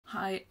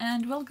Hi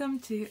and welcome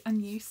to a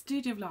new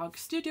studio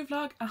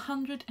vlog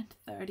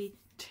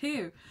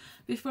 132.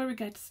 Before we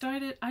get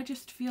started, I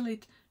just feel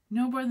it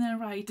no more than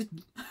right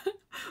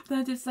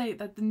than to say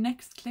that the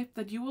next clip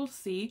that you will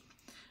see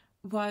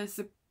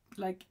was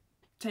like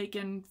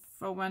taken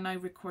from when I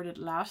recorded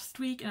last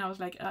week, and I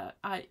was like,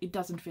 it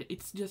doesn't fit,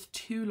 it's just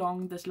too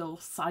long, this little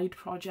side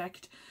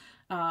project.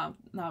 Now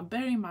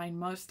bear in mind,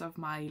 most of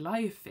my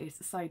life is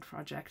side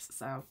projects,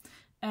 so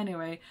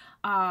anyway,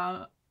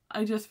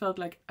 I just felt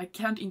like I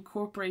can't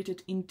incorporate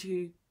it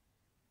into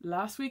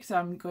last week, so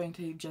I'm going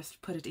to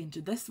just put it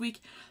into this week.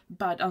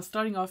 But I'm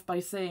starting off by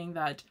saying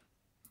that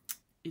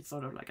it's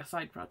sort of like a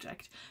side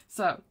project.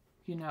 So,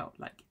 you know,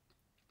 like,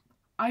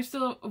 I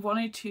still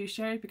wanted to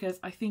share it because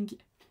I think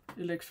it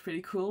looks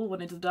pretty cool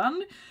when it's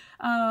done.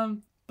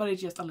 But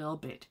it's just a little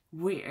bit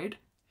weird.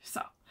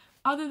 So,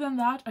 other than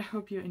that, I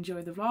hope you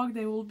enjoy the vlog.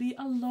 There will be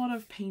a lot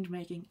of paint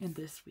making in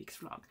this week's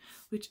vlog,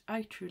 which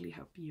I truly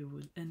hope you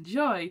will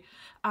enjoy.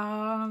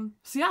 So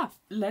yeah,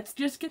 let's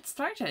just get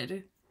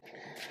started.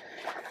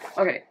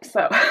 Okay,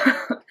 so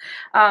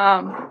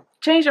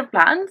change of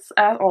plans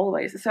as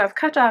always. So I've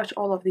cut out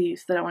all of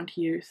these that I want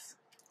to use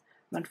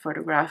when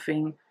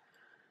photographing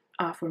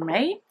for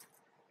May.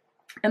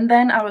 And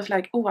then I was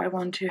like, oh, I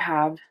want to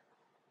have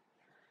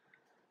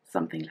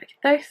something like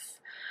this.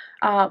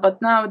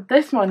 But now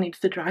this one needs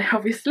to dry,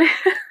 obviously.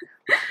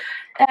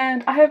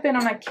 And I have been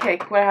on a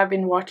kick where I've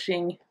been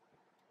watching,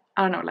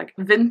 I don't know, like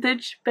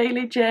vintage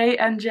Bailey J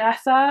and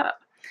Jazza.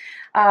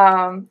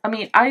 I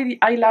mean,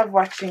 I love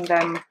watching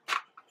them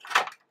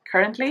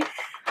currently,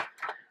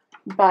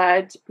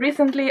 but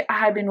recently I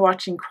have been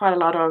watching quite a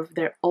lot of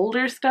their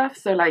older stuff,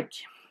 so like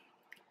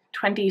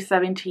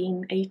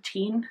 2017,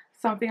 18,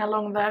 something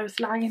along those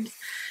lines.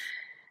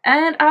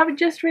 And I've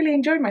just really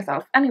enjoyed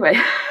myself.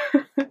 Anyway.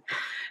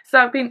 So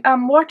I've been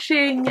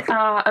watching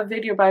a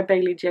video by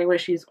Bailey J where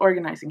she's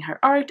organizing her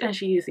art and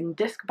she's using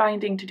disc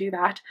binding to do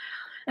that.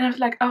 And I was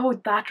like,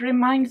 oh, that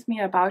reminds me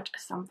about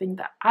something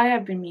that I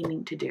have been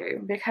meaning to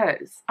do,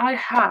 because I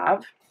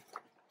have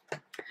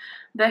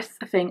this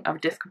thing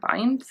of disc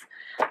binds.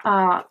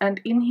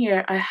 And in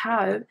here I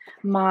have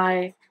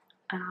my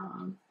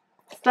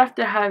stuff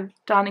that I have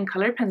done in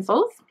color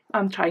pencils.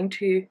 I'm trying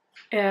to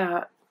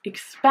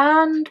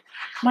expand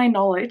my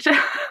knowledge.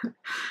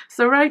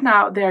 So right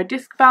now they are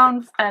disc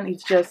bound and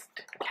it's just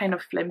kind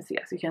of flimsy,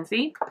 as you can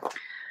see.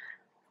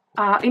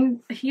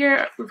 In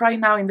here right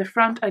now in the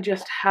front I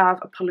just have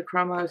a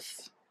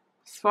Polychromos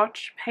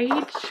swatch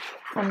page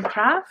from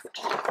Craft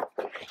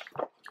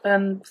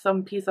and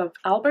some piece of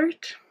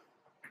Albert.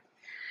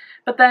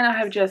 But then I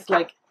have just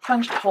like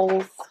punched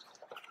holes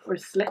or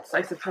slits,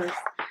 I suppose.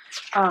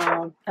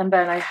 And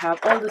then I have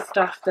all the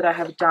stuff that I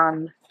have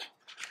done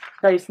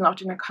that is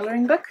not in a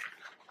coloring book.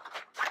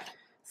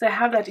 So I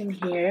have that in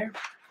here.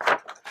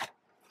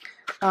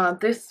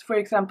 This, for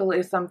example,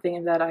 is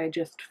something that I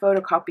just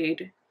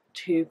photocopied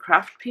to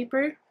craft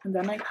paper and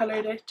then I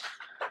colored it.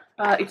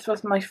 It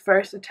was my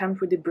first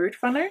attempt with the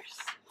brute runners.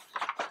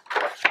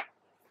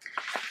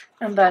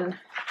 And then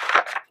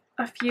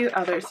a few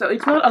others. So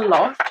it's not a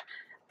lot,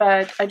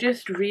 but I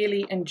just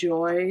really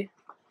enjoy.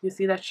 You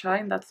see that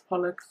shine? That's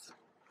Pollux.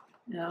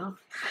 Yeah.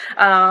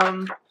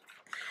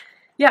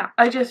 Yeah,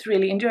 I just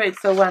really enjoy it.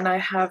 So when I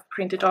have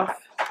printed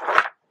off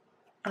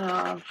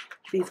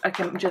these, I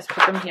can just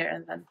put them here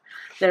and then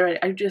they're ready.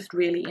 I just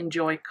really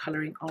enjoy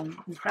coloring on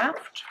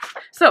craft.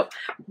 So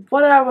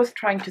what I was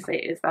trying to say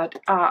is that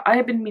I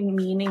have been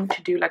meaning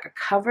to do like a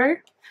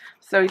cover,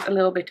 so it's a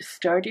little bit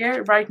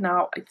sturdier. Right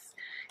now it's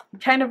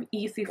kind of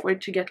easy for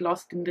it to get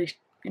lost in the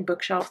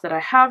bookshelves that I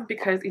have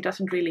because it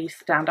doesn't really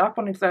stand up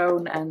on its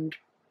own. And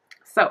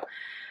so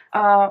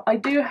I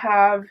do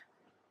have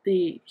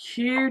the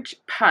huge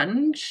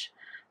punch.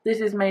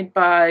 This is made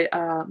by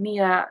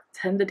Mia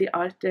Tende di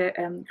Arte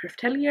and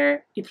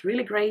Craftelier. It's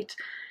really great,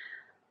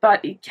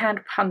 but it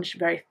can't punch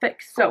very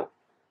thick. So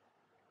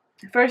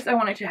first I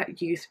wanted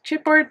to use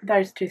chipboard. That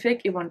is too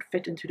thick, it won't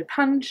fit into the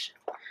punch.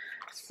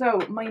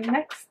 So my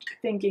next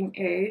thinking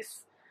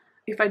is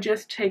if I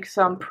just take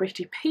some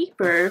pretty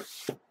paper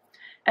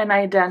and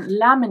I then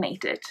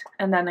laminate it,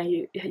 and then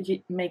I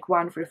make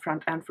one for the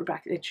front and for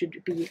back. It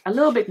should be a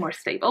little bit more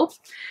stable.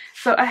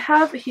 So I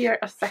have here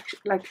a section,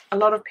 like a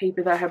lot of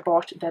paper that I have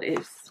bought that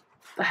is,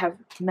 I have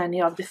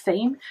many of the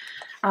same.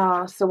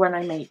 So when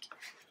I make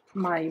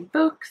my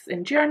books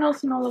and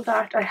journals and all of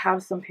that, I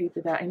have some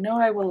paper that I know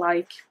I will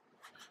like.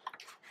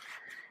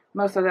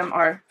 Most of them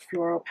are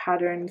floral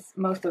patterns.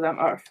 Most of them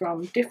are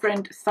from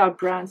different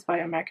sub-brands by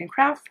American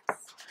Crafts.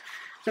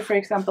 So for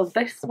example,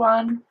 this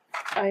one,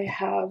 I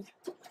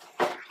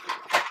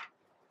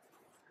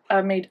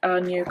made a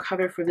new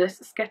cover for this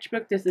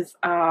sketchbook. This is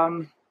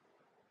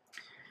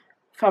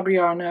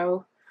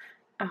Fabriano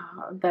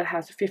that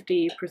has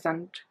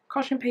 50%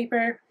 cotton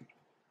paper,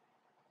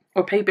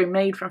 or paper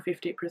made from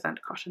 50%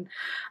 cotton.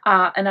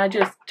 And I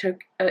just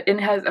took, it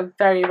has a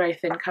very, very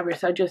thin cover,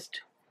 so I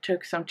just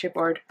took some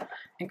chipboard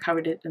and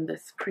covered it in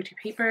this pretty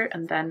paper,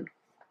 and then,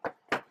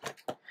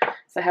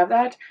 so I have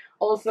that.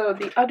 Also,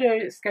 the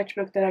other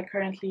sketchbook that I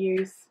currently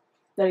use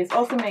that is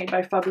also made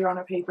by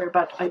Fabriano paper,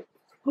 but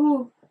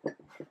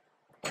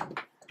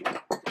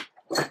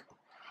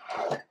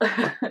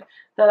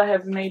that I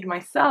have made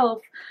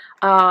myself,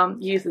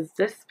 uses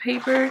this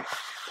paper,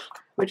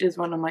 which is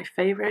one of my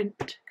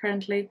favorite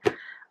currently.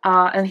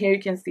 And here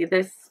you can see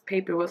this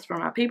paper was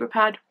from a paper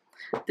pad.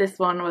 This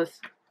one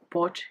was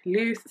bought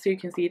loose, so you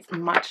can see it's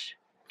much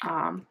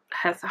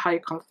has a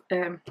high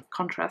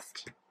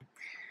contrast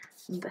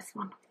than this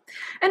one.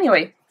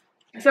 Anyway,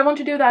 so I want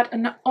to do that,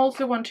 and I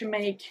also want to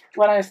make,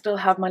 when I still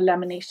have my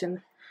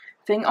lamination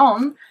thing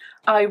on,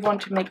 I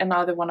want to make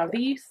another one of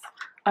these.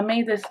 I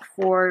made this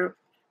for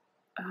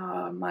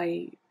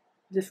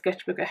the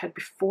sketchbook I had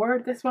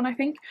before this one, I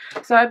think.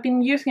 So I've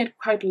been using it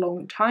quite a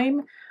long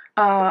time,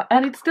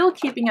 and it's still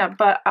keeping up,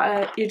 but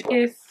it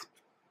is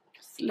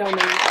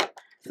slowly.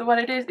 So what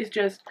it is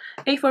just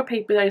A4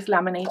 paper that is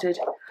laminated,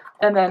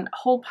 and then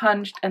hole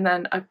punched, and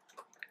then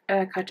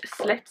I cut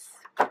slits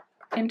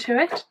into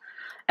it,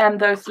 and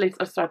those slits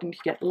are starting to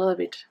get a little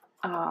bit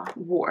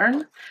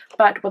worn.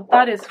 But what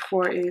that is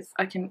for is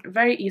I can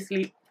very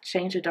easily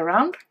change it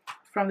around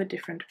from the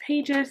different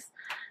pages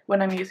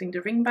when I'm using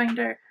the ring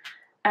binder.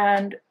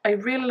 And I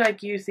really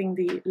like using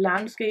the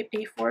landscape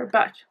A4,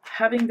 but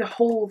having the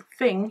whole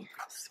thing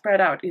spread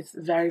out is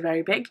very,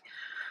 very big,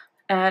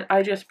 and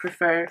I just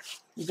prefer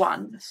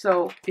one.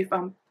 So if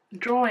I'm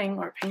drawing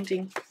or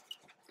painting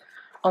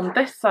on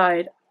this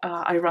side,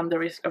 I run the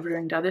risk of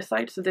ruining the other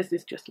side, so this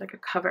is just like a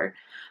cover.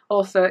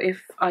 Also,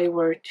 if I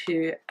were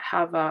to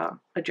have a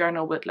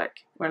journal with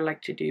like what I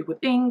like to do with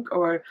ink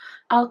or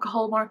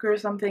alcohol marker or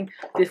something,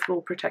 this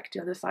will protect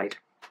the other side.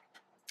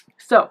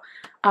 So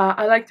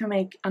I like to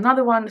make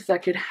another one so I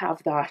could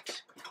have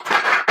that,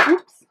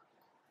 oops,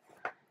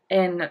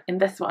 in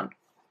this one.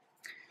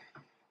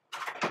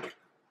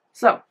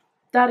 So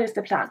that is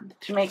the plan,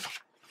 to make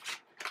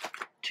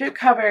 2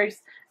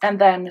 covers and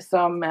then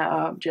some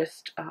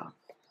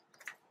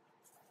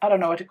I don't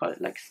know what to call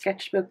it, like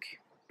sketchbook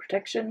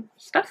protection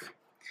stuff.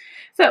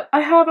 So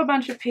I have a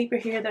bunch of paper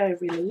here that I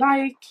really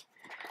like.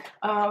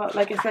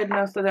 Like I said,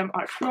 most of them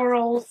are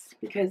florals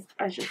because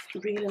I just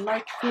really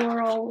like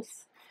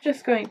florals.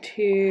 Just going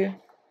to,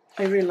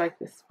 I really like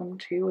this one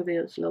too with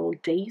those little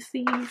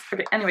daisies.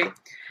 Okay, anyway,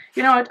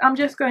 you know what, I'm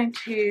just going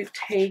to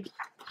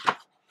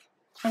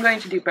I'm going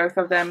to do both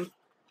of them.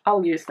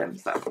 I'll use them,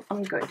 so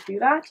I'm going to do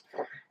that.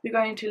 We're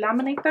going to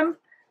laminate them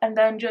and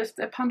then just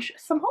punch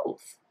some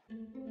holes.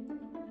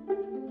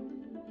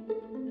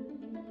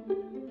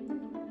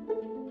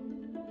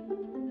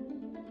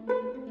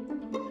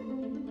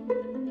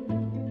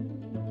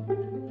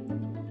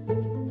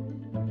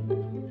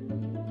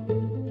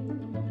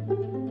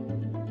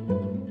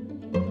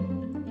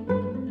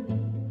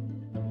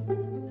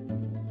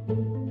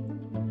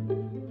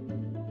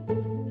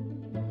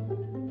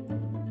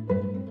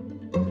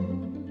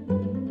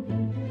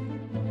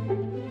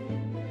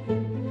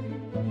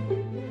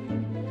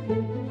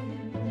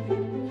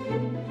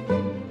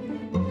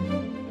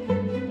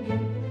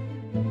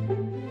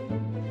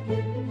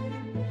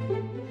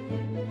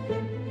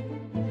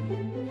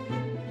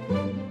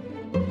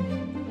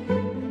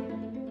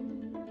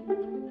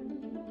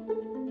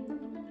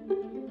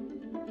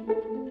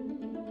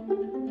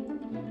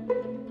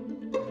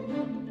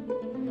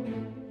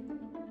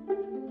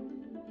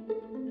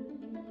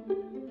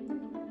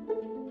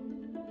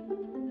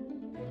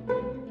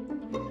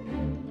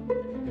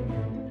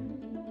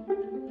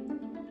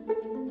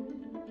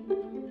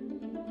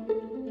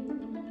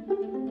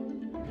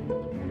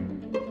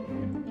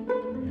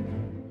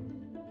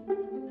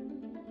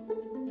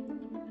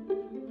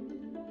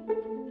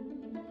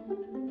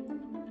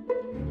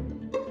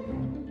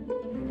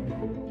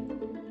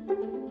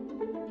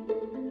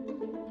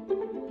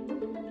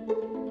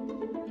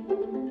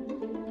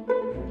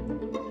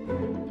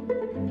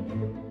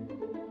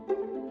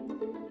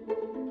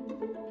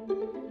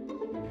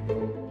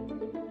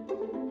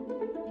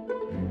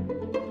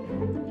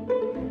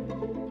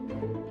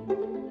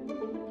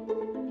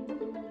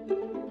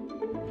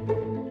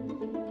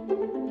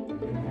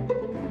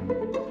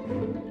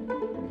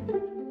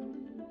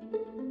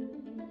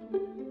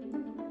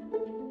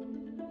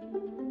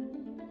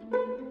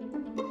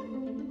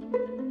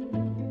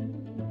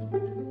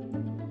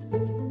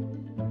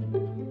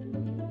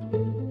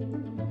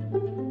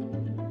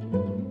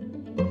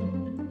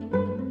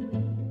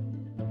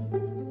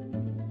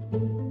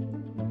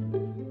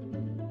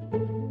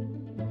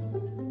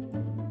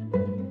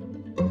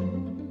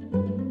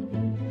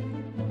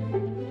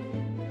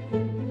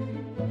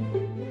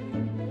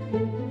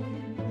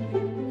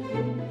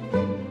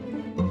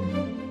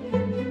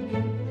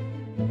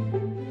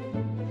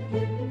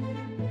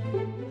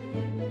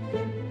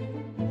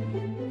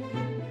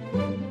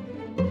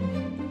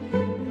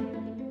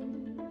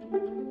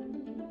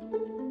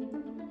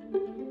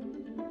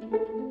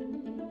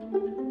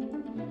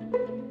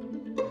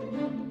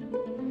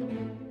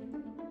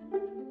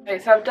 Okay,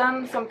 so I've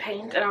done some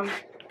paint and I'm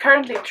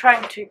currently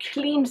trying to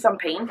clean some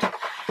paint,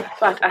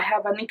 but I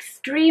have an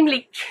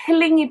extremely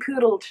clingy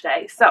poodle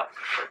today. So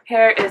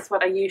here is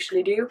what I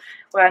usually do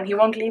when he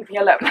won't leave me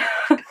alone.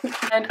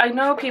 And I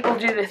know people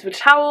do this with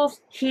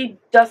towels. He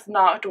does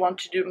not want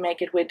to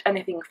make it with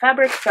anything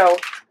fabric, so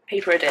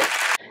paper it is.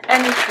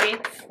 Any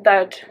treats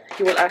that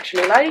he will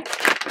actually like.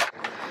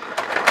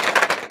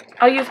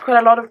 I use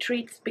quite a lot of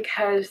treats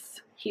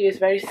because he is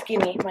very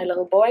skinny, my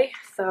little boy,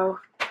 so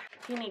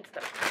he needs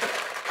them.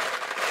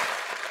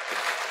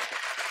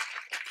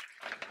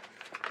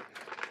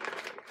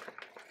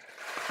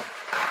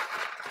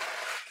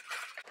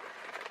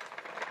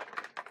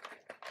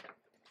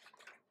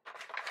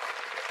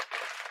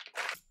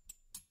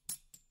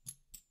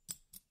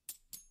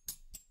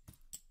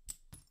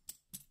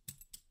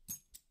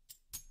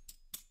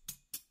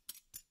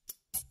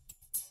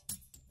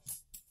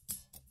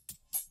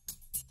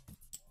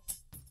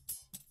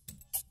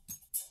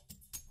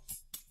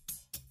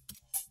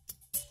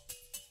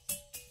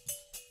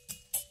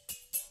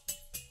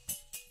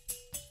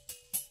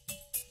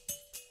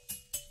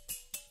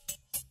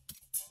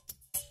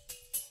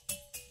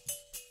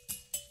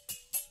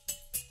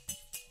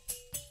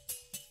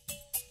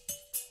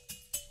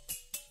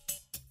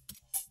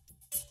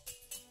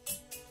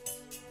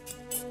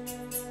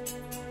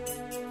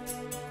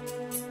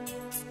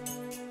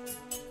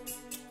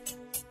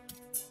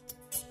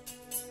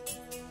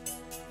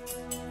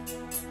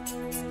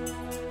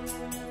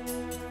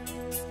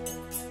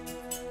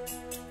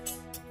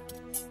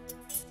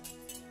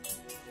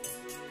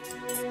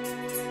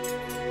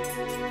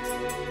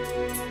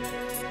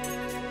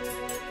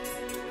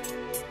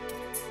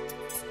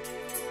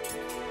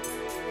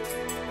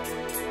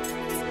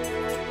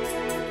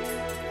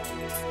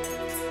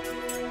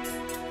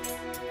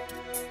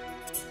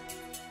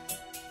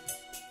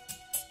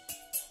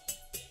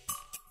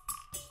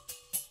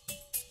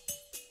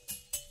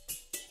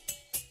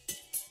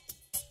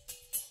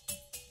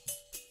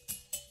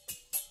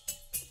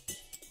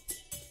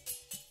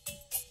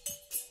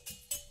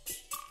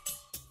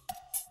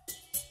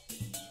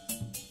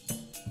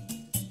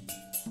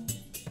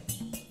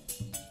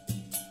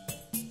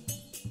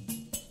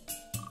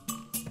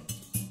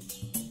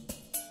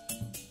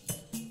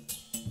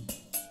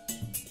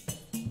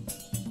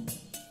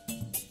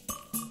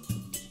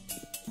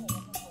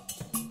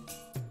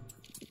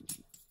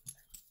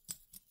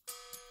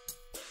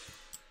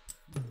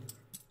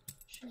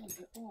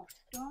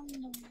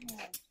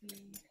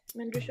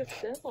 Men du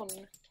köpte en sån,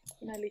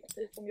 den här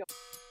lite som jag.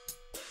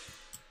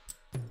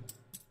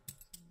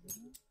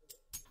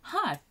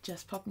 Hi,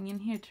 just popping in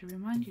here to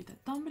remind you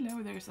that down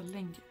below there is a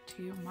link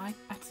to my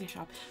Etsy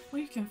shop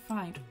where you can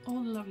find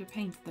all the lovely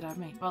paints that I've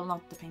made. Well,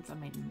 not the paints I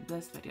made in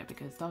this video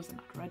because those are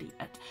not ready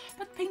yet,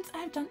 but paints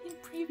I've done in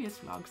previous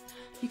vlogs.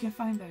 You can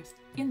find those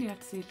in the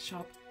Etsy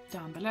shop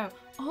down below.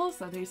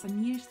 Also, there's a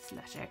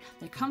newsletter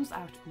that comes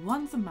out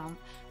once a month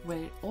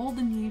with all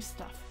the new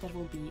stuff that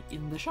will be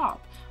in the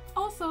shop.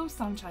 Also,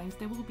 sometimes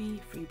there will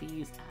be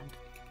freebies and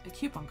a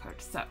coupon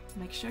code, so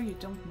make sure you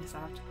don't miss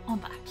out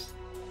on that.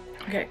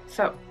 Okay,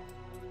 so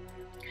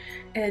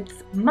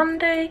it's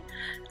Monday,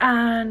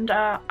 and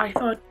I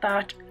thought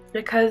that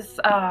because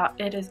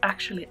it is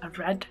actually a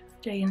red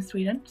day in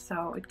Sweden,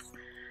 so it's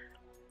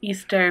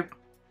Easter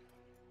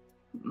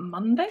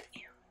Monday?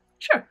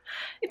 Sure,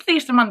 it's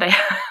Easter Monday,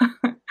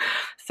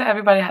 so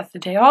everybody has the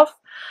day off,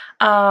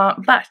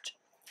 but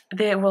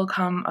there will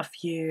come a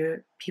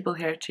few people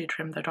here to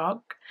trim the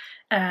dog,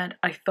 and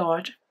I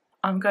thought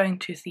I'm going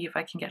to see if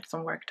I can get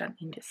some work done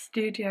in the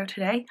studio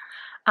today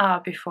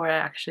before I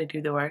actually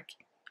do the work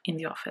in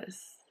the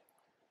office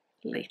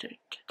later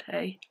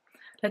today.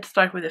 Let's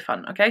start with the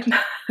fun, okay?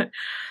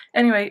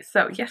 Anyway,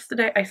 so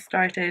yesterday I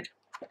started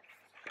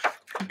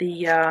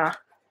the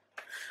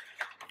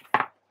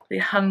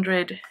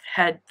 100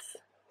 heads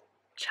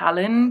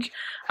challenge.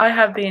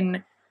 I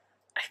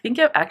think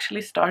I've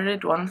actually started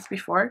it once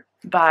before,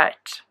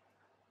 but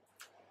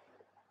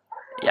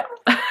yeah.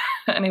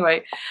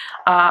 Anyway,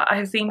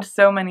 I've seen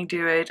so many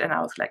do it, and I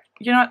was like,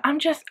 you know what, I'm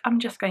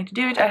just going to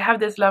do it. I have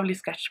this lovely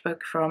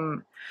sketchbook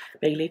from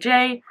Bailey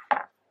J.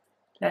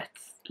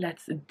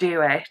 Let's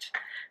do it.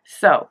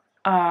 So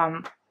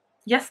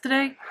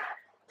yesterday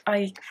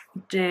I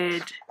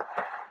did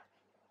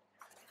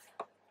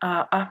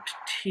up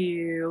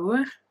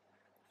to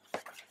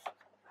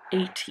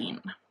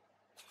 18,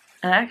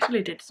 and I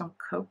actually did some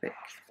Copic.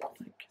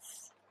 Like,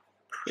 it's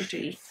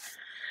pretty.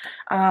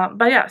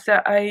 But yeah,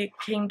 so I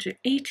came to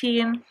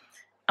 18.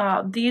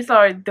 These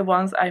are the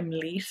ones I'm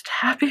least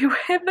happy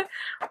with.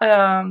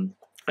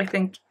 I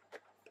think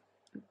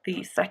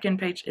the second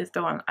page is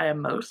the one I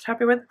am most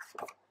happy with.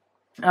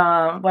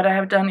 What I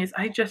have done is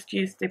I just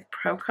used the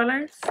Pro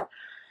colors,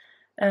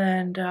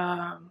 and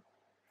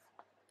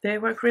they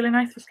work really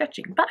nice for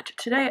sketching. But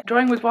today,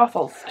 drawing with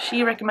waffles,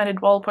 she recommended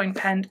ballpoint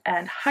pen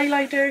and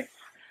highlighter,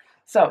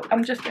 so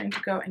I'm just going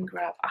to go and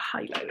grab a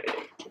highlighter.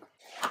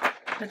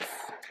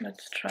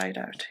 Let's try it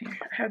out here.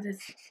 I have this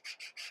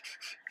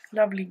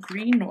lovely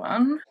green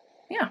one.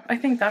 Yeah, I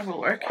think that will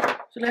work.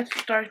 So let's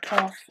start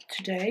off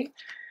today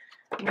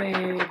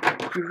with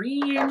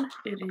green.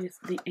 It is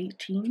the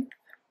 18th.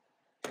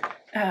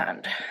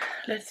 And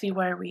let's see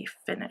where we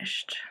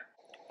finished.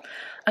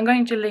 I'm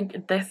going to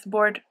link this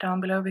board down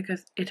below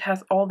because it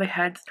has all the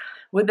heads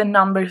with the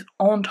numbers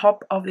on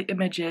top of the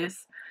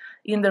images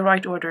in the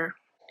right order.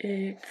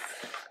 It's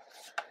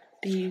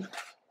the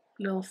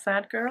little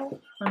sad girl.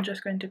 I'm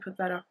just going to put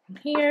that up in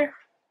here,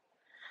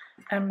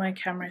 and my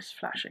camera is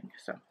flashing,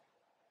 so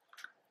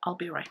I'll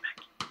be right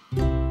back.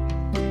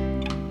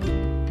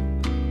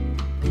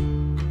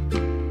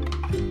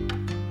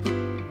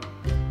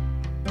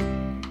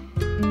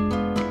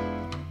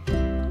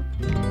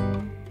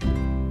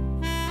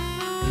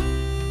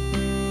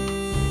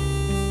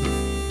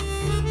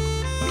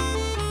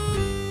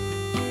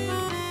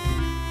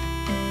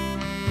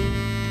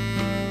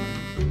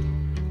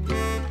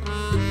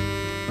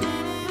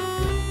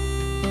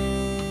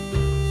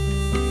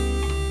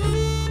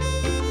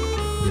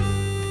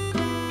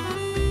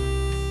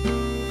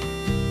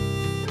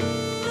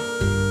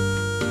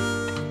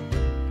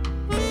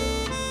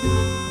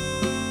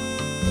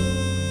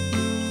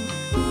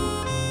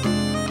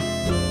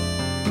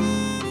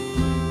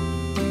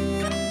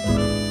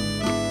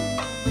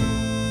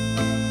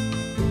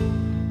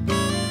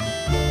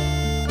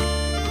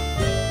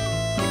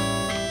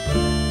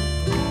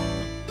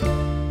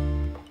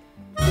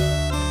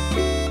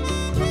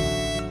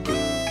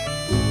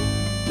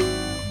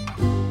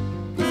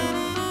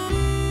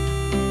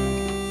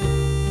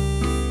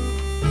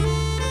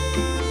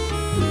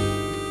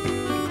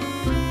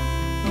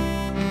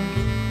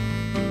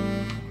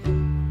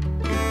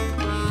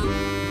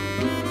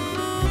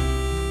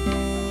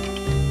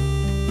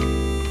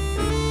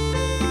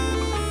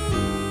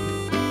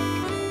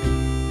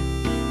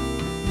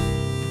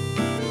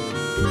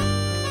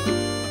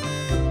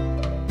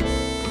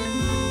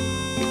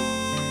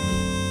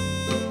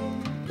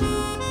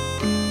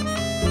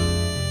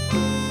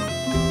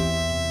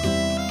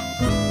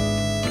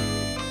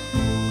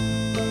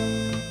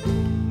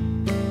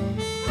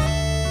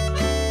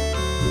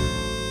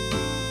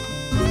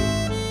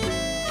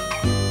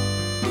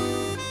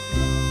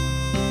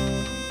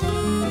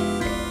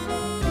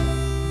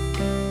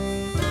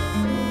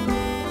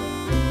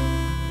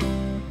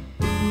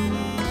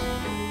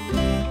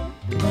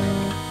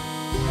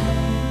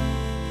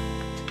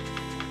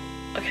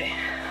 Okay.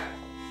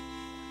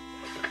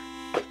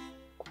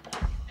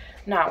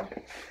 Now,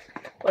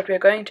 what we're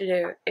going to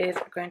do is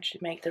we're going to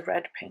make the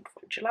red paint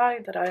for July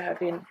that I have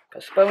been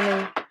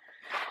postponing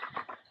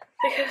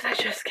because I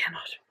just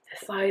cannot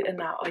decide, and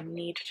now I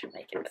need to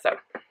make it. So,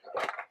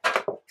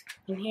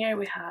 in here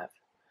we have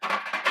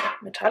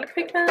metallic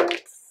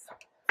pigments.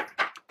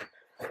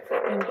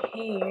 In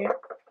here,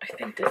 I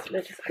think this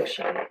lid is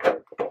actually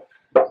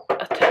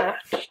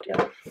attached,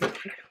 yeah.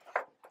 Okay.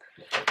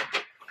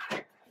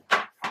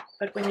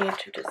 But we need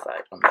to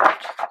decide on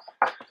that,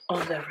 on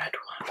the red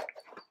one.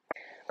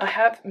 I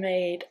have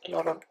made a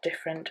lot of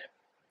different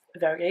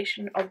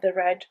variation of the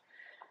red.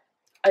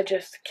 I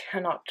just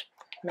cannot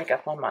make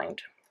up my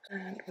mind.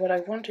 And what I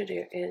want to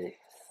do is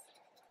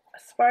a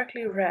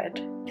sparkly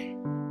red.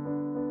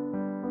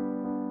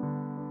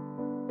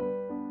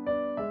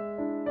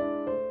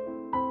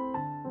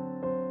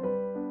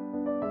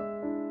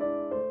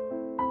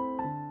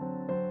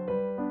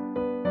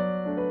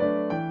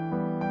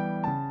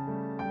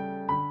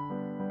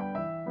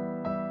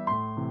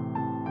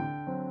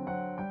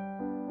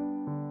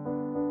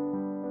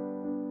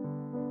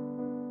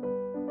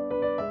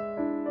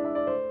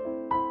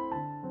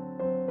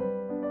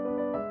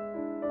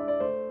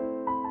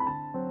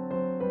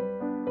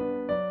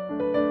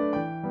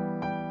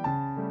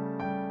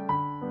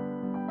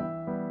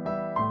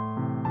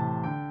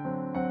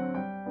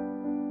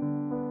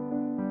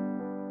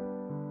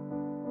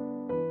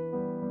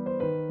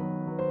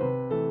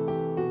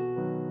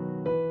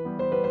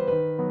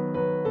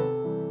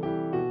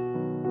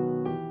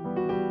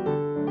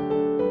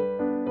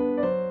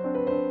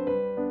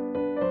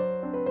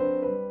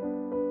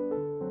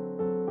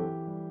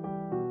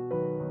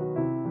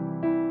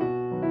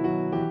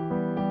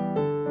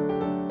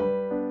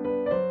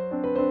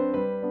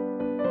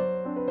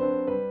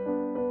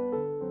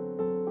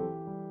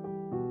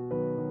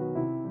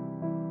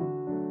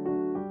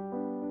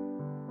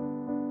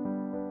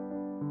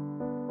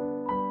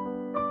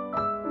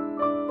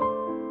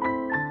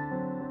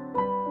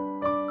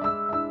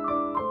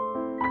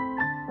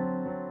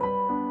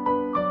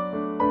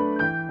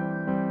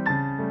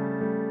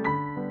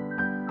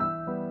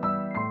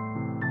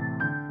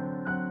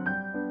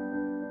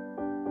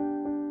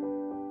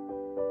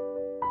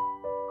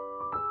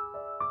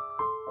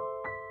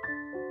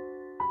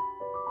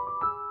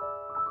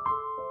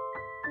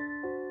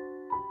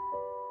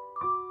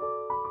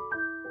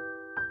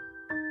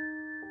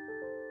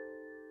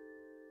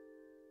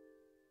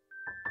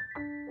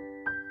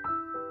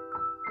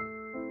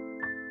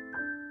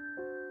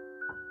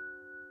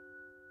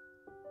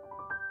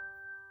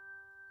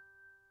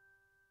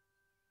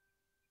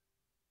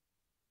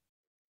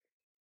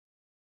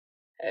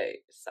 Hey,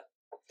 so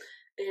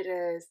it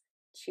is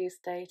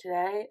Tuesday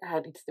today,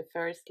 and it's the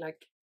first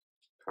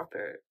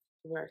proper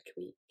work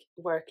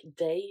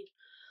day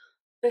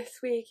this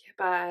week,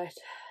 but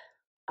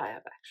I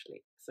have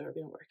actually sort of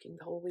been working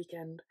the whole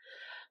weekend,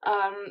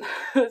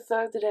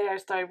 So today I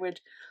started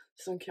with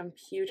some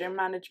computer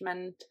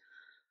management.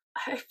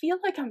 I feel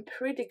like I'm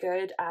pretty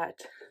good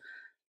at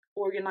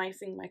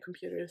organizing my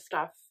computer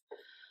stuff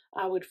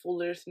with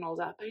folders and all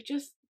that, but it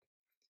just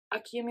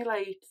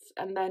accumulates,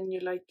 and then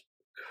you're like,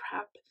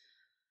 crap,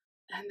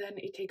 and then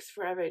it takes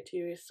forever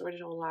to sort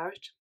it all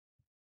out.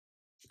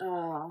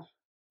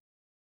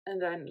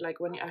 And then, like,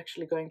 when you're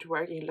actually going to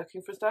work and you're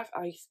looking for stuff,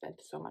 I spend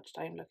so much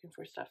time looking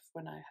for stuff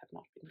when I have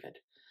not been good.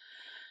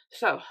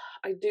 So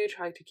I do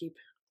try to keep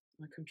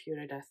my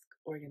computer desk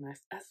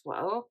organized as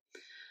well.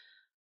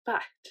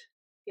 But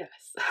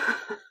yes,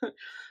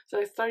 so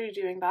I started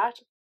doing that.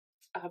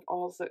 I've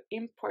also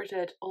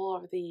imported all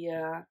of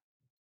the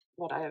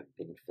what I have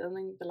been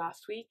filming the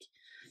last week,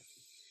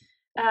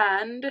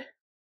 and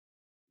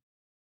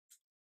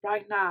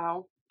right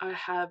now I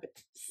have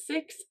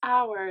 6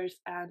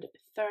 hours and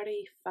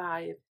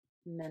 35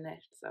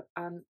 minutes of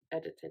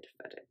unedited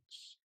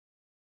footage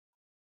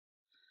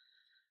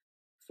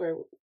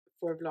for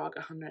vlog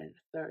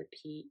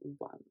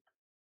 131.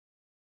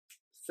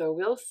 So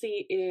we'll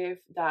see if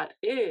that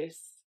is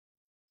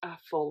a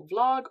full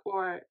vlog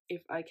or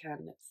if I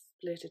can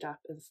split it up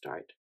and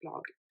start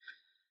vlog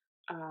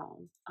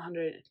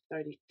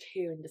 132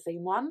 in the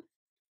same one.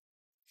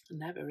 I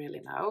never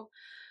really know.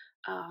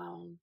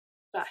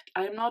 But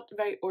I'm not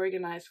very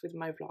organized with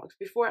my vlogs.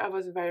 Before I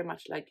was very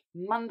much like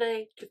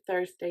Monday to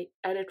Thursday,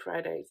 edit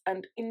Fridays.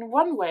 And in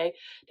one way,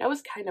 that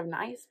was kind of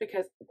nice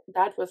because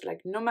that was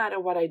like no matter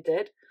what I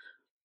did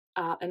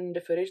and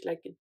the footage,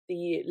 like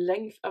the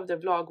length of the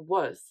vlog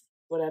was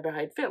whatever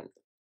I'd filmed.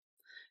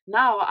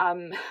 Now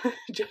I'm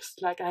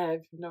just like I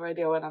have no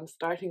idea when I'm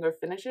starting or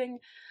finishing.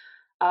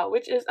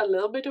 Which is a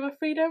little bit of a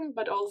freedom,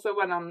 but also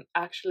when I'm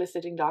actually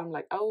sitting down,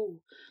 like,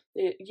 oh,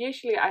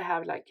 usually I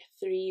have like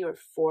 3 or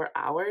 4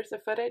 hours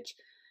of footage,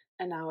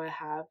 and now I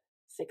have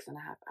 6.5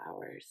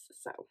 hours.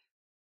 So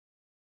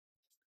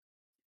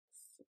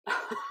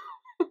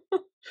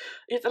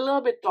it's a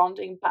little bit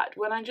daunting, but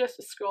when I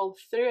just scroll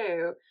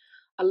through,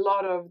 a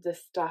lot of the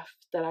stuff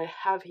that I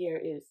have here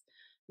is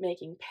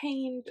making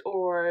paint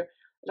or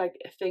like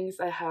things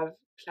I have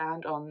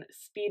planned on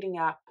speeding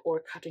up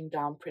or cutting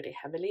down pretty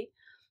heavily.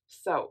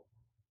 So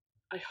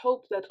I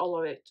hope that all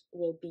of it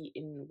will be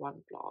in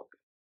one vlog.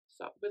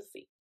 So we'll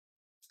see.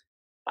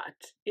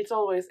 But it's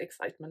always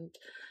excitement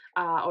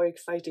or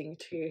exciting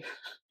to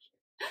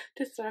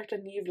to start a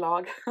new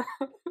vlog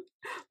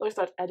or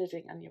start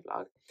editing a new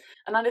vlog.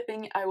 Another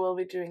thing I will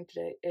be doing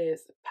today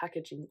is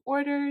packaging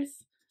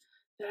orders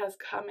that has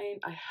come in.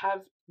 I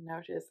have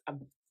noticed a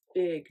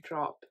big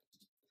drop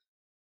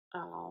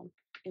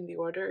in the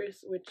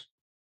orders, which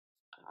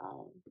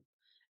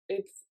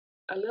it's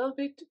a little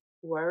bit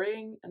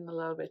worrying and a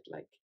little bit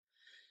like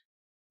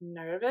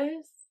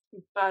nervous,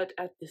 but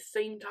at the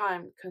same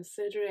time,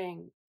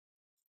 considering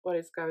what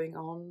is going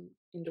on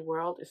in the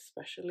world,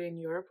 especially in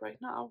Europe right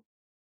now,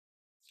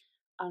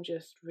 I'm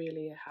just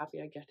really happy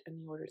I get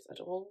any orders at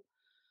all.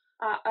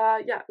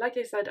 Yeah, like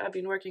I said, I've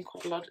been working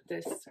quite a lot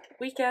this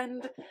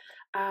weekend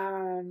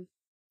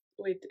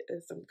with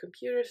some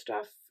computer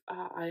stuff.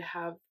 I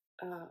have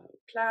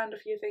planned a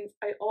few things.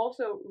 I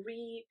also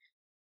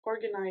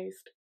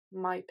reorganized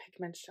my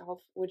pigment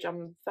shelf, which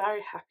I'm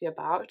very happy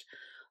about.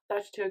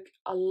 That took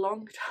a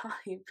long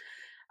time.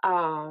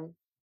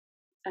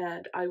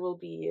 And I will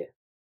be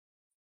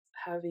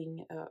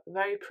having a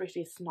very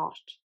pretty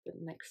snot the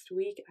next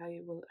week,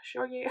 I will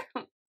assure you.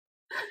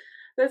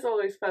 That's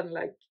always fun,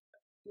 like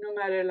no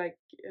matter like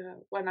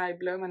when I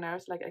blow my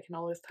nose, like I can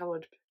always tell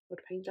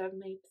what paint I've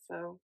made,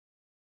 so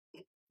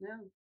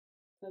yeah,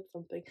 that's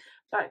something.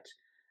 But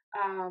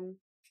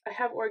I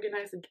have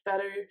organized it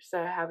better, so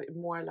I have it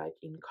more like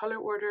in color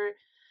order.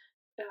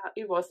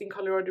 It was in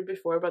color order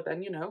before, but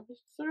then it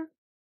sort of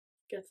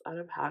gets out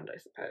of hand, I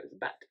suppose.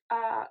 But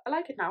I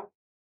like it now.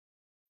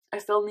 I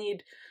still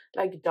need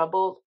like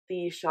double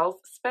the shelf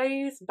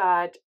space,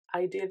 but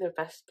I do the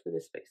best with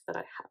the space that I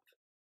have.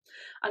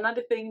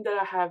 Another thing that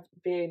I have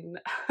been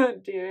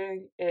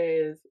doing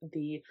is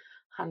the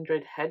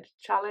 100 head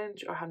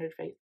challenge or 100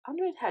 face,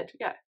 100 head,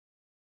 yeah,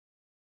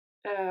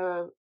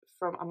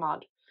 from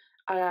Ahmad.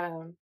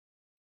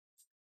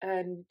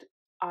 And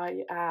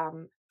I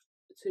am,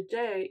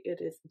 today it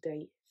is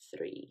day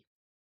 3.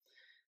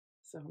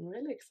 So I'm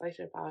really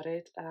excited about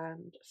it,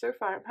 and so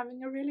far I'm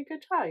having a really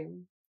good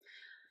time.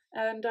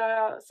 And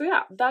so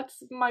yeah,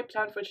 that's my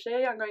plan for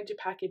today. I'm going to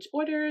package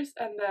orders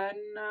and then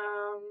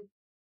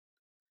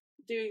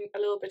doing a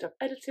little bit of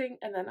editing,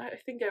 and then I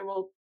think I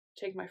will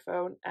take my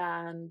phone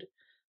and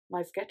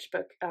my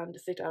sketchbook and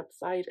sit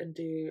outside and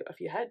do a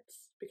few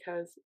heads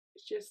because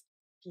it's just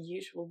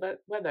usual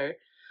weather.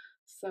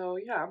 So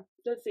yeah,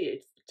 let's see,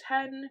 it's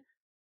 10,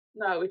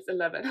 no, it's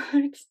 11.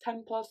 It's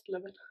 10 plus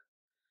 11.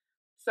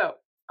 So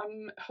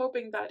I'm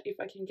hoping that if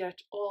I can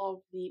get all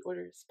of the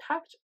orders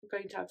packed, I'm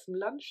going to have some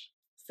lunch,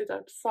 sit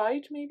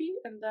outside maybe,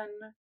 and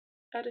then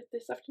edit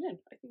this afternoon.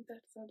 I think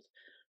that sounds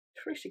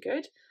pretty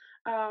good.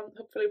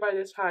 Hopefully by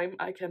this time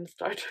I can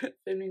start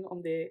filming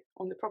on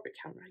the proper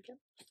camera again.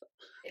 So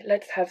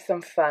let's have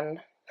some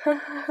fun.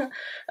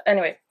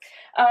 Anyway,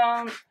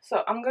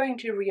 so I'm going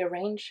to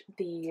rearrange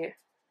the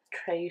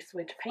trays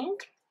with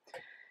paint,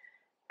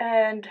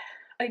 and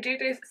I do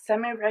this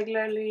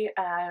semi-regularly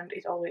and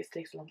it always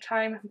takes a long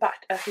time,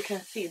 but as you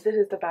can see, this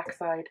is the back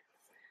side.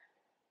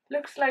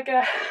 Looks like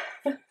a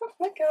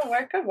like a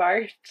work of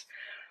art,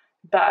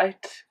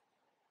 but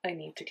I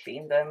need to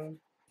clean them.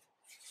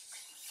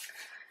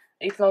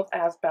 It's not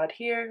as bad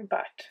here,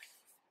 but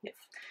yeah.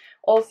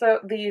 Also,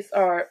 these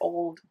are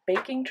old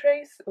baking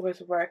trays. It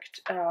was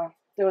worked,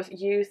 there was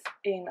used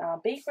in a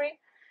bakery,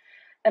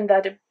 and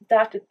that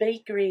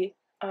bakery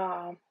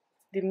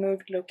they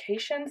moved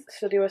locations,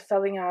 so they were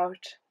selling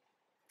out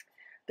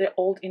their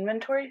old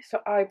inventory. So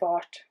I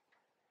bought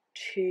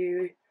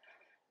 2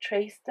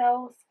 tray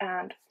stalls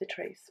and the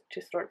trays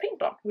to store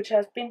paint on, which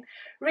has been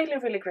really,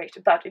 really great.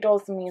 But it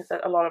also means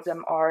that a lot of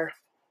them are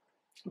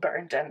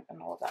burned and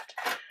all of that.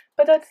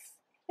 But that's,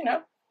 you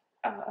know,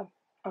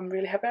 I'm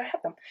really happy I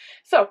have them.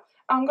 So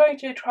I'm going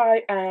to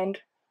try and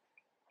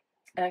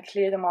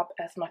clear them up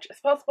as much as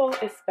possible,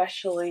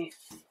 especially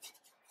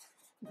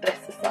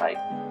this side.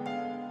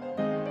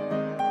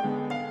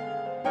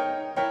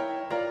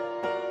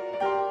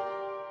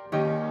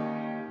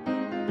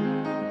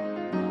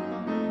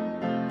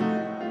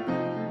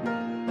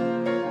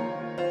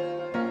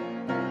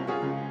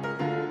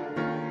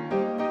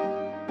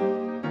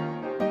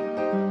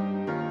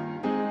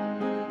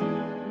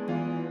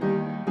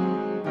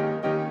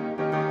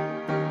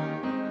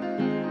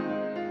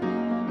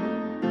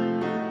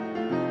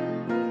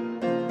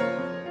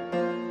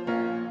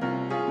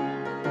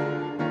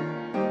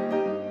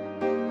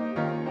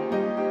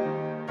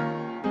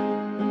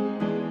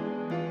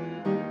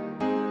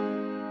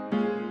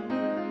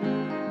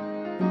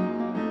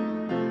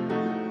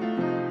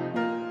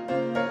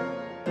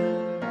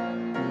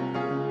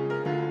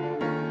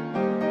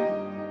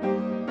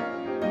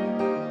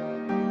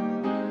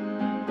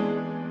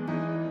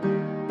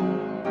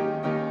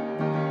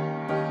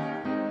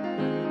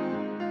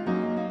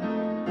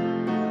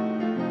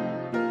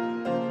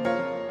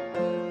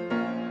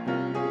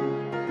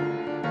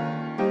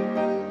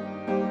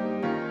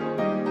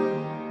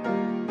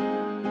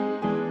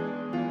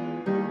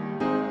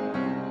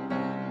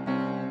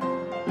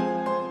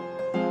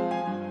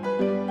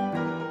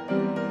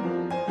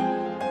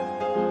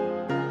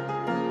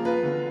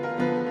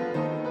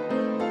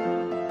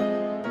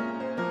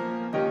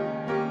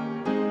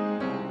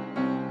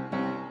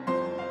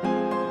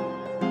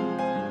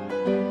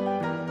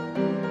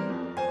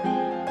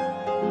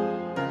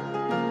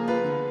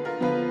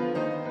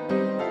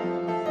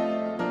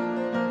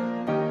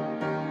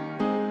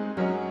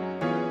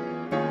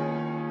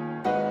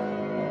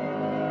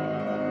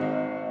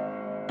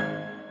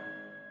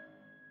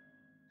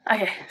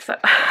 Okay, so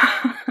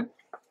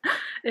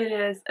it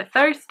is a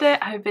Thursday.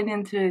 I've been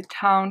into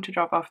town to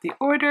drop off the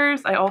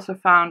orders. I also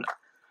found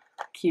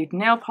cute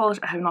nail polish.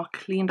 I have not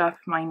cleaned up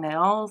my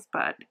nails,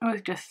 but it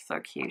was just so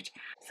cute.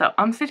 So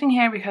I'm sitting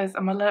here because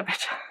I'm a little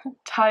bit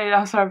tired.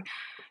 I'm sort of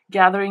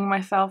gathering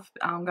myself.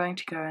 I'm going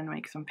to go and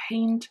make some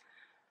paint,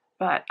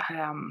 but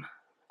I'm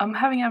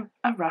having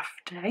a rough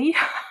day.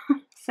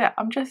 So yeah,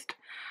 I'm just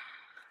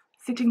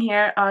sitting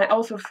here. I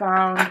also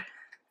found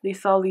they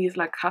sell these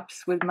like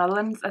cups with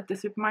melons at the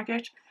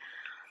supermarket,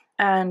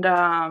 and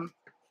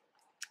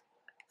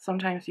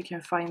sometimes you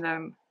can find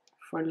them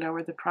for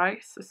lower the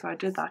price. So I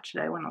did that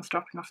today when I was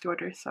dropping off the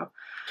orders, so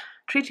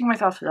treating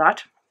myself to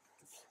that.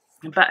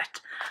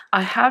 But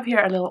I have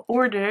here a little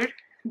order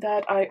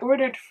that I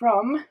ordered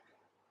from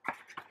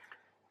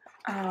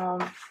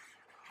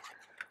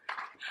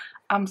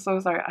I'm so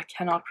sorry, I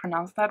cannot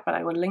pronounce that, but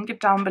I will link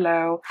it down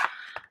below.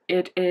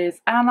 It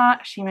is Anna.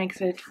 She makes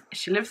it.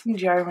 She lives in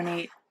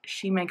Germany.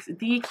 She makes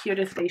the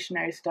cutest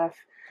stationery stuff,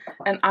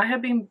 and I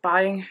have been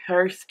buying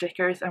her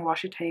stickers and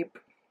washi tape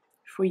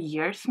for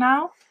years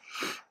now.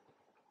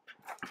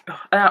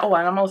 Oh,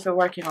 and I'm also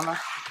working on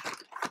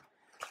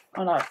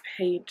a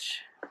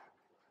page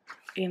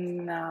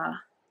in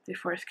the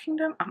Forest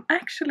Kingdom. I'm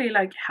actually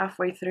like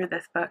halfway through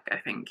this book, I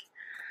think.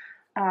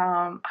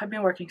 I've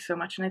been working so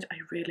much on it. I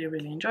really,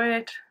 really enjoy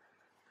it.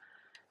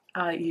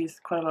 I use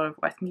quite a lot of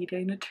wet media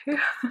in it too.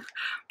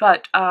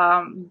 But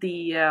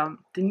the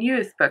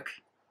newest book,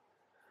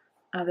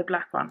 the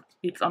black one,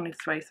 it's on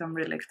its way, so I'm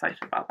really excited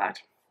about that.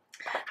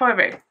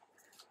 However,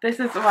 this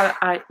is what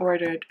I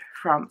ordered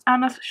from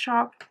Anna's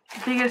shop.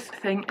 The biggest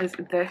thing is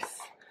this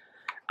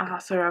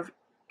sort of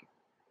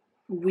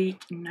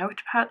weak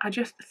notepad. I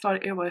just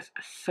thought it was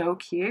so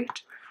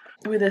cute.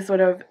 With this sort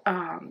of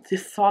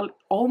this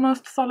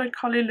almost solid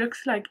color,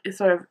 looks like it's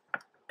sort of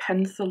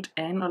penciled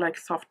in or like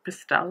soft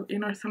pastel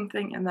in or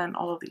something, and then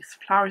all of these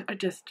flowers. I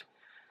just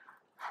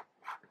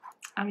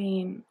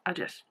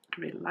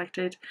really liked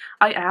it.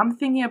 I am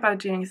thinking about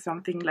doing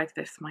something like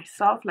this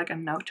myself, like a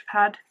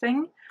notepad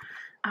thing,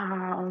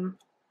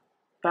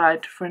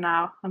 but for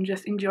now I'm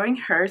just enjoying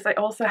hers. I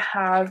also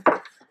have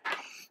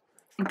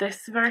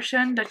this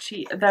version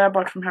that I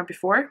bought from her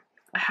before,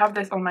 I have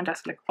this on my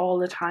desk like all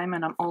the time,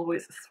 and I'm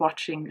always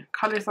swatching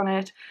colors on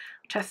it,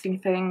 testing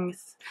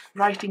things,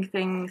 writing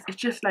things. It's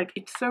just like,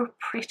 it's so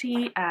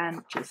pretty,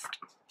 and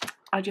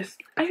I just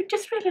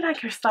really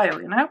like her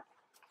style, you know?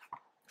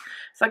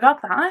 So I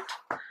got that.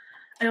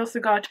 I also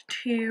got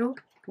 2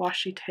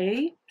 washi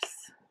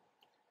tapes,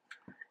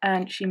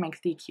 and she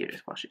makes the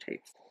cutest washi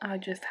tapes.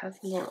 Just has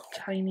little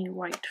tiny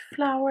white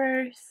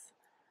flowers.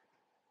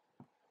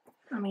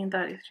 I mean,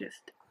 that is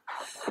just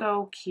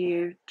so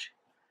cute.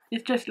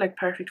 It's just like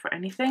perfect for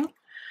anything.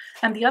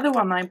 And the other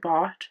one I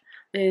bought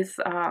is,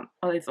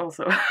 it's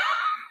also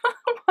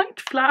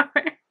white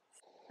flowers.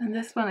 And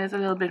this one is a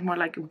little bit more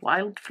like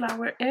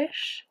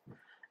wildflower-ish.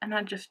 And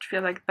I just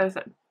feel like those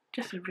are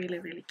just really,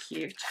 really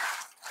cute.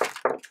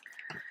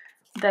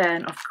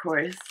 Then, of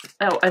course,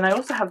 oh, and I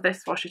also have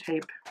this washi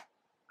tape,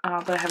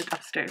 but I have it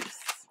upstairs.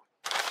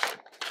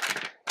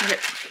 Okay,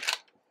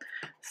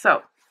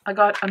 so I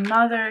got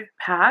another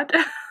pad,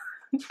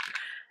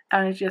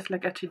 and it's just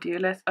like a to-do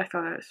list. I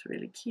thought it was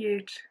really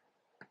cute.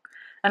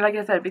 And like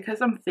I said,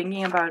 because I'm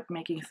thinking about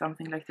making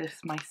something like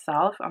this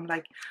myself, I'm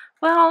like,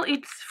 well,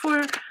 it's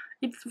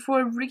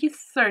for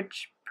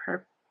research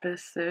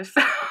purposes.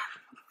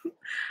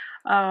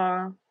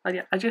 But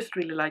yeah, I just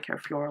really like her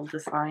floral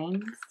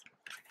designs.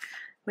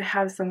 We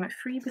have some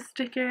freebie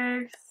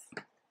stickers.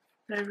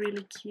 They're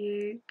really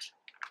cute.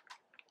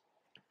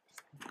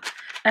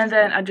 And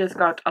then I just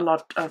got a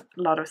lot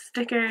of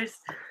stickers,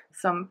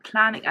 some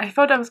planning. I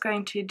thought I was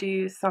going to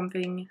do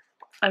something.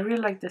 I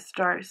really like the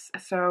stars,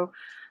 so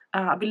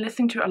I've been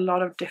listening to a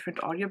lot of different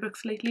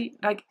audiobooks lately.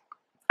 Like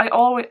I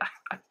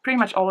pretty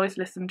much always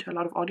listen to a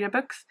lot of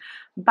audiobooks,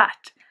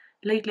 but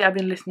lately I've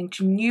been listening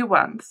to new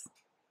ones.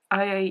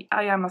 I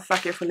am a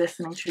sucker for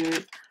listening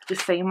to the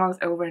same ones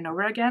over and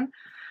over again,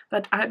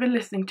 but I've been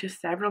listening to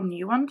several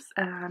new ones,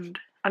 and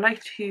I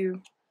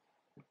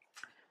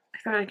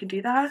thought I could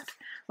do that.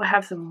 We'll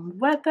have some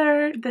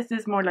weather. This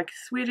is more like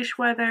Swedish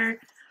weather.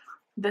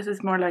 This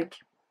is more like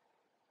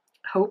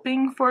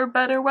hoping for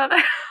better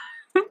weather.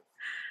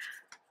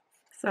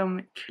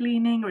 Some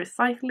cleaning,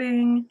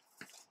 recycling.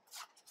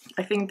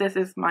 I think this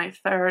is my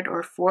 3rd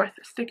or 4th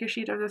sticker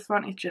sheet of this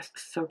one. It's just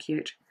so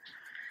cute.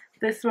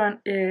 This one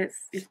is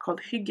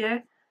called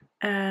Hygge,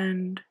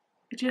 and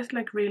it's just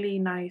like really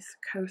nice,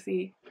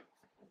 cozy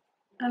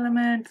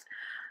elements.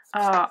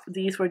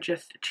 These were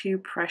just too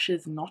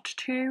precious not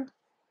to.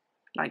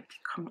 Like,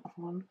 come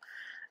on.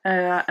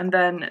 And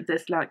then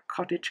this like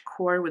cottage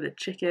core with a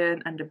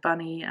chicken and a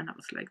bunny, and I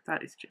was like,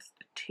 that is just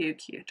too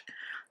cute.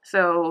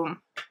 So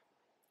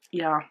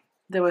yeah,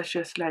 there was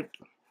just like,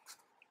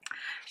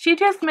 she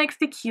just makes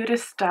the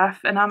cutest stuff,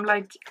 and I'm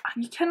like,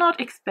 you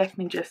cannot expect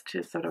me just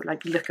to sort of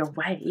like look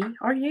away,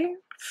 are you?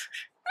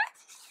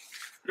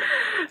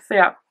 So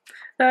yeah,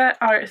 there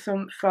are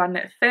some fun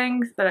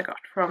things that I got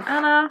from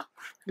Anna.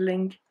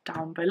 Link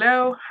down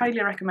below.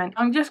 Highly recommend.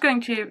 I'm just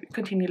going to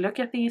continue look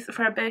at these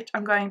for a bit.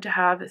 I'm going to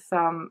have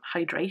some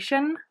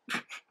hydration.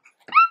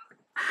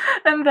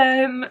 And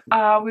then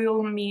we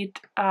will meet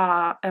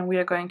and we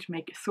are going to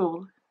make a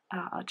soul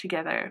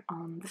together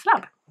on the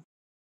slab.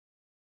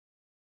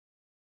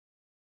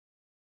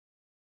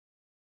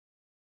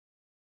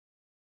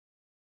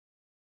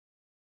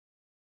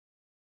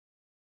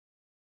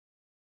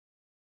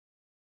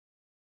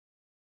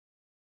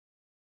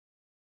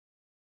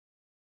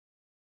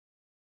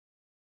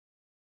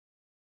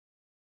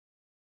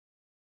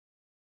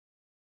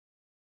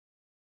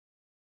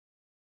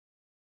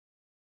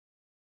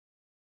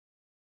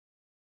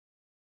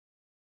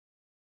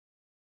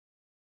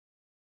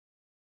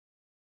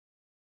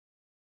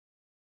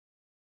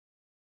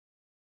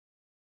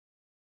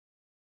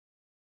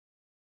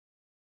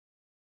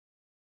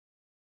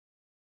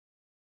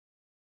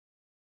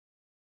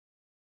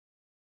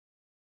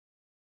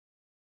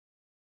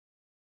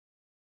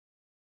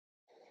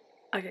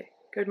 Okay,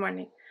 good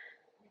morning.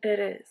 It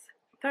is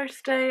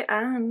Thursday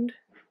and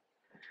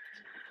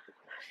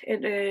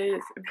it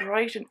is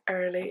bright and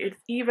early.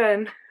 It's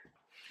even,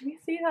 can you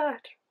see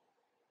that?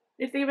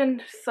 It's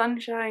even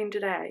sunshine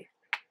today.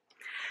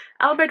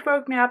 Albert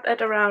woke me up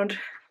at around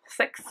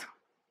 6,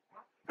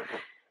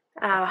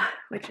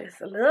 which is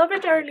a little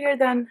bit earlier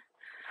than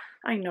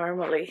I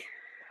normally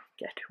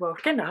get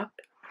woken up,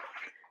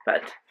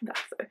 but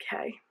that's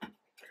okay.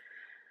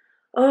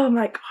 Oh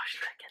my gosh,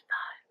 look at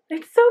that.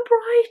 It's so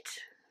bright.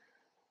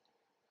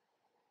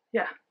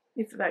 Yeah,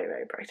 it's very,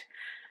 very bright.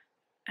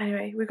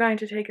 Anyway, we're going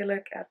to take a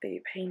look at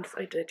the paints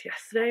I did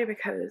yesterday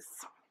because,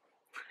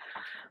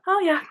 oh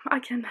yeah, I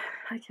can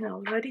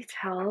already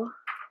tell.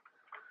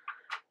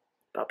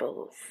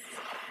 Bubbles.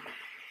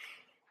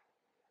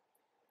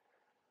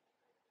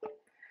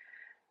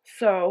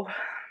 So,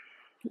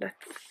 let's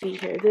see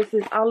here. This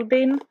is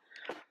Albin,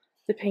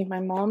 the paint my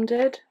mom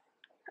did.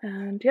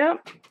 And yeah,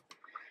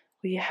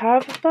 we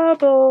have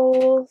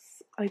bubbles.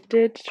 I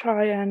did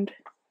try and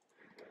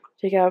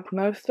take out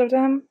most of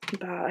them,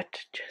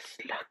 but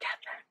just look at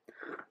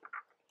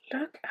them.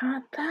 Look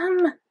at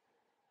them.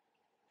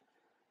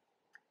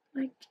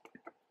 Like,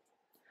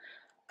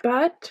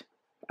 but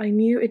I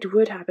knew it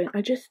would happen.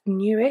 I just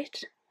knew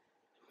it.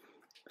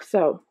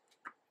 So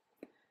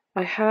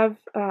I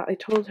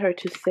told her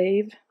to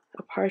save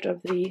a part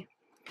of the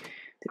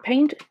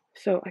paint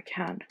so I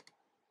can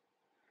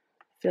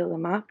fill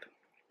them up.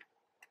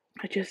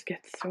 I just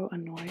get so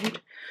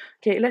annoyed.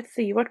 Okay, let's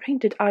see, what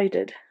paint did I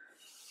did?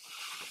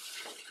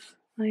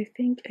 I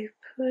think I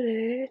put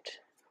it,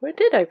 where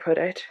did I put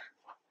it?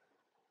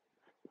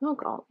 Oh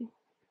golly.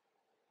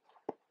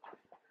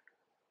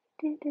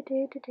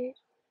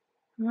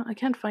 No, I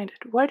can't find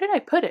it. Where did I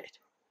put it?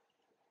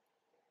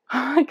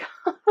 Oh my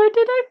god, where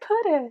did I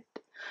put it?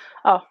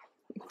 Oh,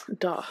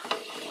 duh.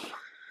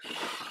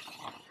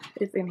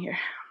 It's in here.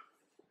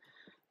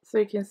 So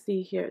you can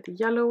see here the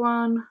yellow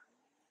one.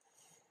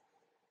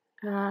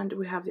 And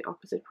we have the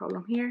opposite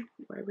problem here,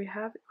 where we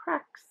have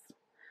cracks.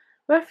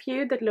 We have a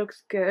few that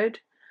looks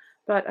good,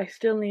 but I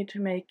still need to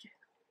make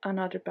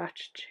another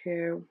batch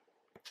to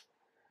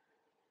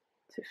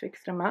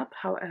fix them up.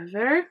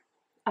 However,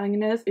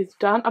 Agnes is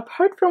done,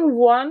 apart from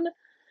one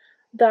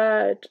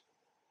that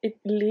it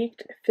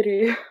leaked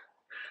through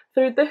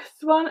this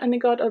one, and it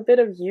got a bit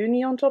of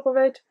Juni on top of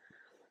it.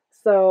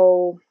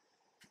 So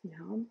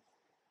yeah,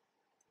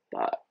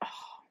 but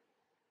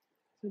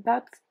so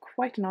that's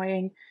quite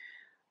annoying.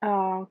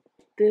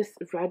 This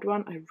red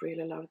one, I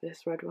really love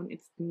this red one.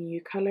 It's the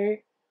new color,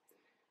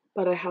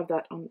 but I have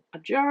that on a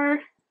jar.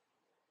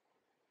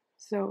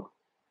 So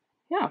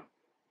yeah.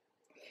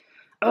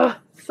 Ugh,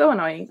 so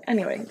annoying.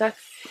 Anyway,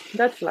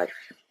 that's life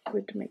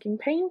with making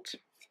paint.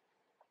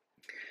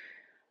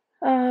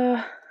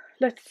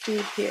 Let's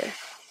see here.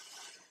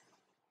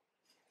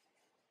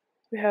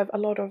 We have a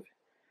lot of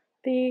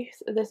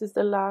these. This is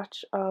the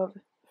latch of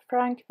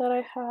Frank that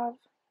I have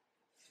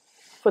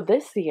for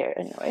this year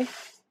anyway.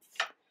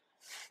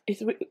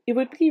 It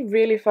would be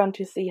really fun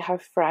to see how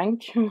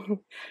Frank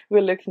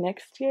will look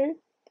next year.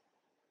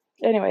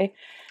 Anyway,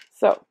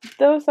 so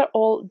those are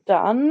all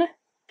done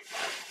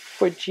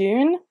for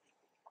June.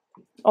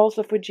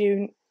 Also for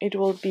June, it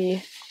will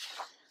be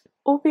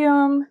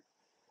Opium,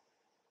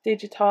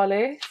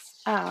 Digitalis,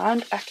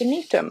 and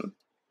Aconitum.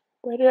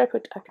 Where did I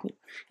put Aconitum?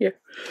 Here.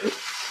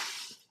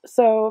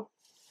 So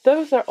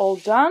those are all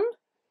done.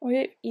 We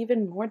have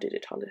even more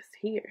Digitalis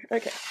here.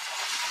 Okay.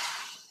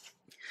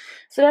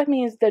 So that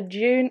means that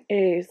June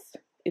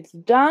it's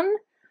done,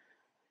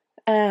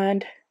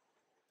 and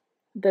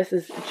this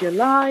is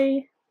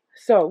July.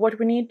 So what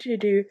we need to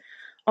do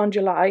on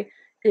July,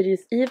 it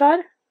is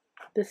Ivar,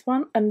 this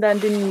one, and then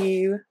the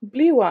new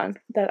blue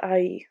one that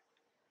I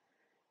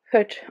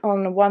put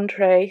on one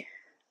tray.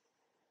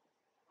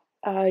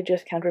 I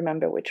just can't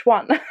remember which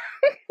one.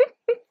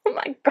 Oh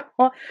my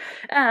god.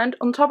 And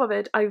on top of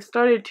it, I've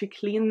started to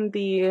clean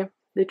the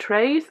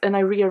trays, and I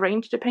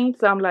rearranged the paint,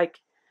 so I'm like,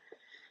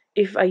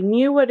 if I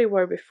knew what they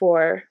were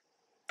before,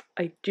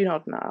 I do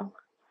not know.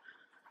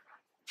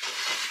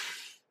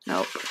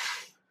 Nope.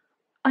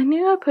 I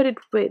knew I put it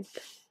with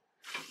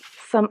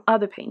some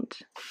other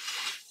paint.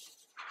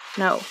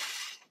 No.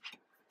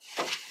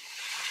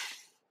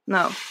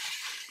 No.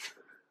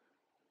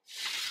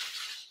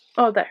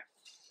 Oh, there.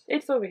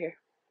 It's over here.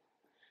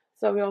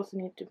 So we also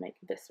need to make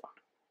this one.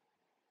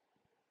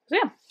 So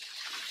yeah,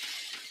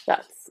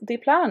 that's the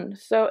plan.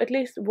 So at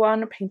least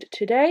one paint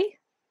today.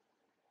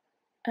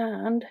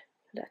 And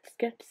let's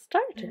get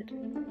started.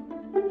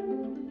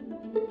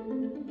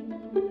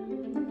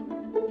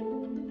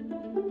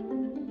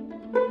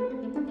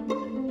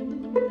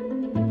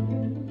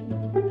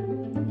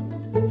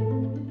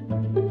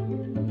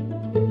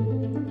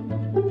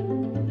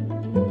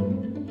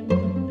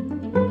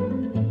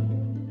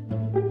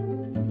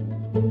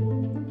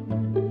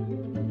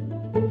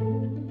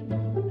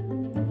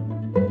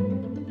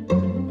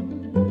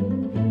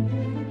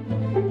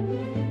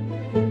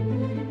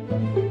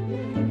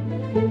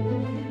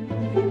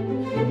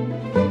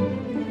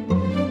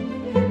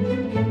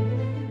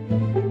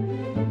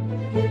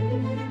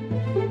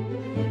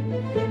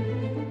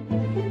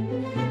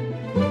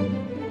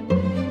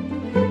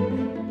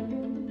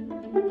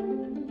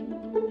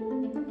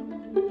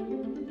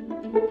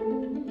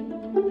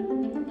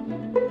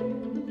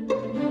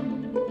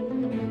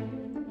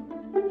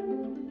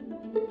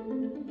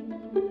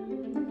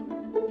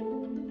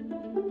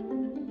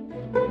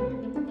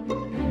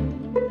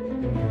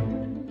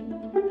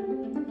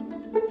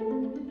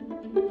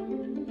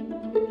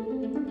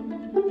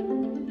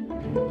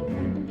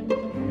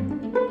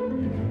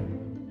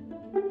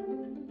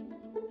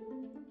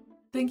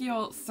 Thank you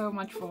all so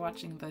much for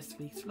watching this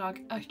week's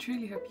vlog. I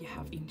truly hope you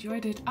have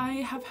enjoyed it. I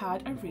have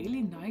had a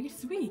really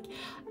nice week.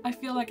 I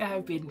feel like I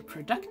have been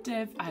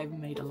productive, I've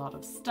made a lot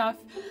of stuff.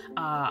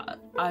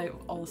 I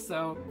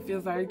also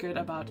feel very good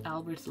about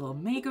Albert's little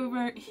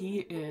makeover. He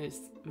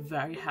is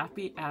very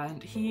happy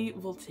and he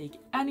will take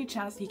any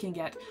chance he can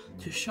get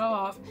to show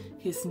off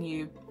his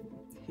new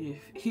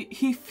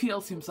he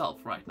feels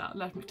himself right now,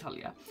 let me tell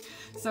you.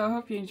 So I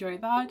hope you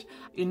enjoyed that.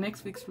 In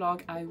next week's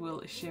vlog I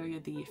will show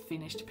you the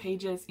finished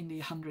pages in the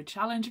 100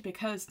 challenge,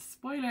 because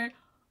spoiler,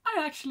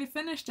 I actually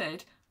finished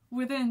it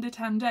within the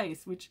 10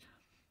 days, which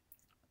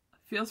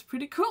feels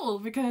pretty cool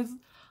because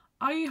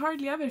I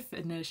hardly ever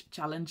finish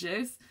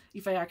challenges,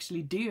 if I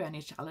actually do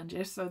any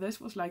challenges, so this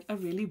was like a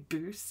really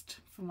boost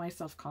for my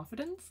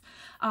self-confidence.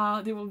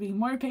 There will be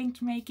more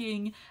paint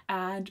making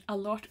and a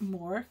lot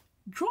more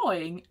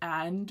drawing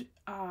and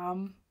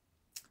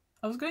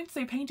I was going to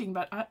say painting,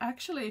 but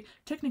actually,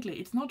 technically,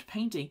 it's not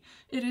painting.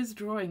 It is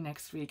drawing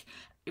next week,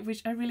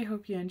 which I really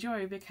hope you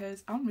enjoy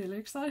because I'm really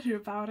excited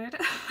about it.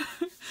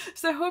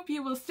 So I hope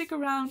you will stick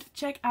around,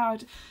 check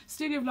out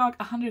Studio Vlog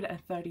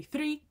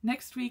 133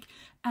 next week,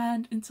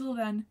 and until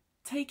then,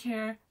 take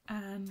care,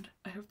 and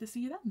I hope to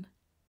see you then.